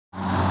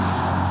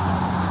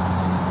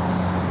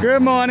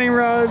Good morning,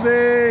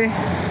 Rosie.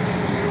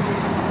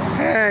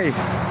 Hey.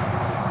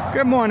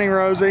 Good morning,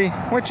 Rosie.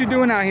 What you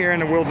doing out here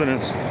in the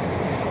wilderness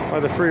by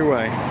the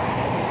freeway?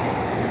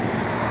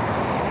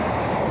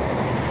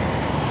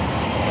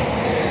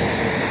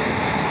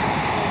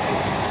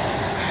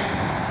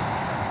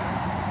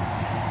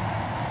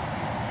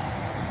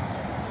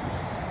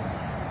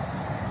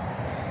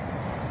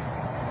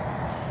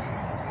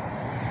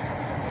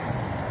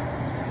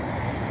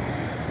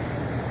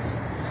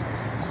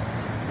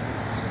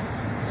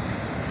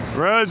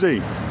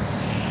 Rosie.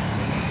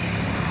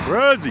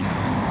 Rosie.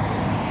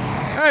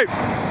 Hey.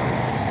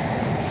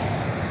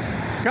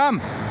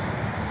 Come.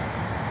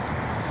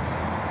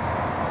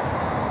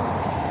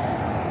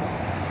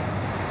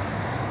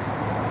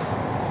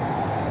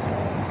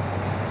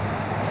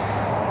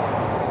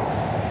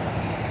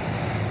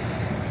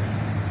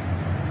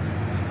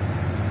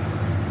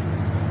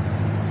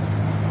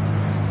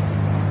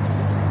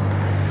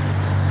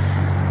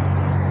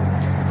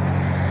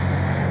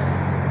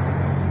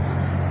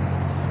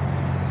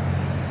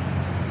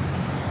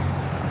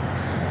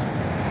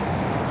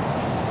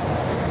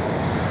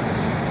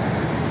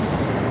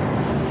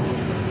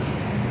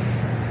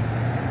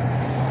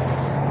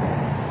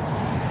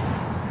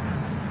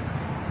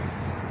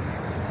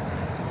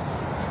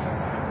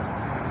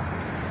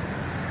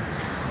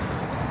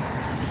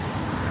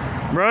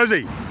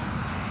 Rosie,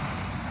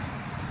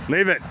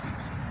 leave it.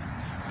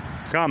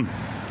 Come.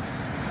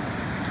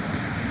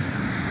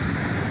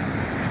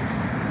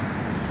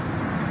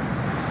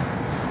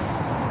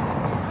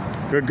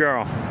 Good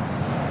girl.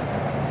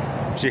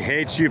 She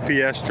hates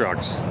UPS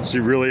trucks. She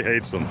really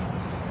hates them.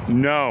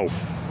 No.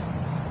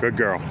 Good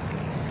girl.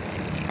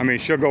 I mean,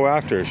 she'll go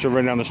after it. She'll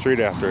run down the street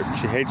after it.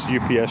 She hates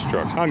UPS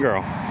trucks. Huh,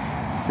 girl?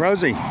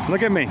 Rosie,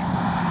 look at me.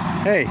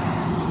 Hey,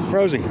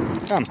 Rosie,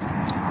 come.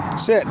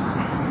 Sit.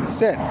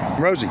 Sit.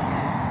 Rosie.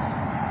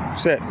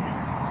 Sit.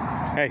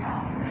 Hey.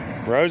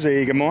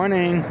 Rosie, good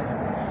morning.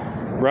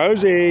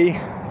 Rosie.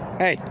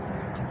 Hey.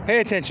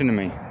 Pay attention to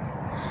me.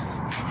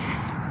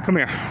 Come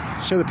here.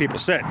 Show the people.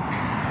 Sit.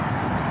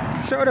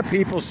 Show the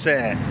people.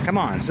 Sit. Come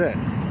on. Sit.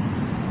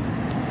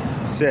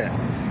 Sit.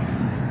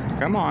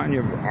 Come on.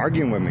 You're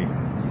arguing with me.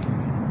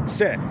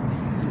 Sit.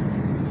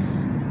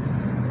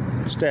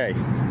 Stay.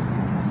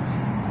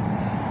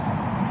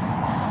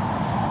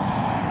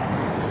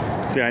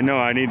 See, I know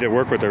I need to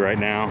work with her right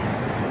now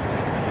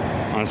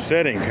on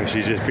sitting because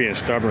she's just being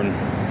stubborn.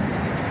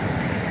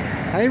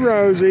 Hey,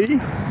 Rosie,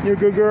 you a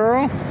good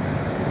girl?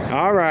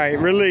 All right,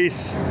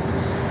 release.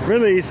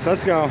 Release,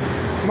 let's go.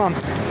 Come on,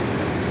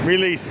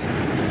 release.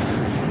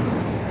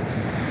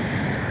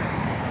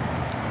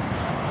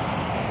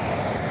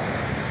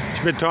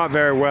 She's been taught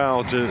very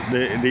well.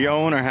 The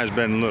owner has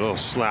been a little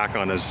slack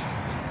on us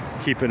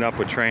keeping up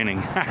with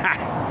training.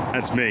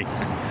 That's me.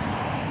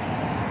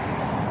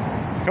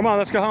 Come on,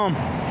 let's go home.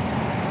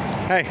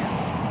 Hey.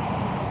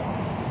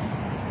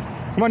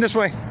 Come on this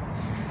way.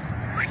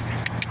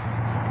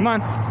 Come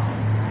on.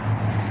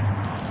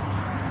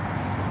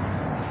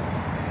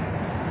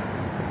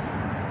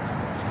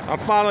 I'll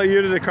follow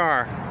you to the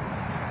car.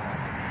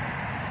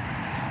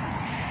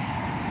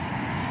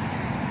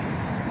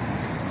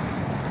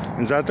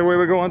 Is that the way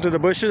we're going through the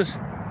bushes?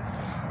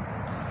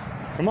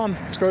 Come on,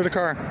 let's go to the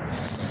car.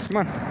 Come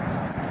on.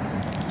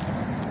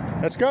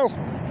 Let's go.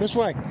 This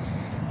way.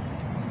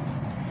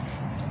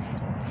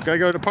 Gotta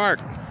go to the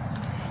park.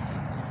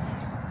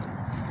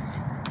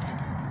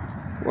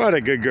 What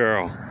a good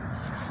girl.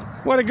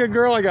 What a good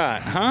girl I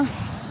got, huh?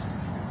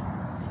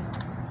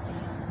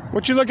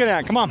 What you looking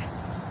at? Come on.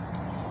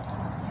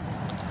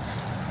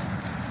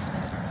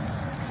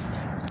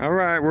 All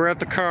right, we're at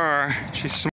the car. She's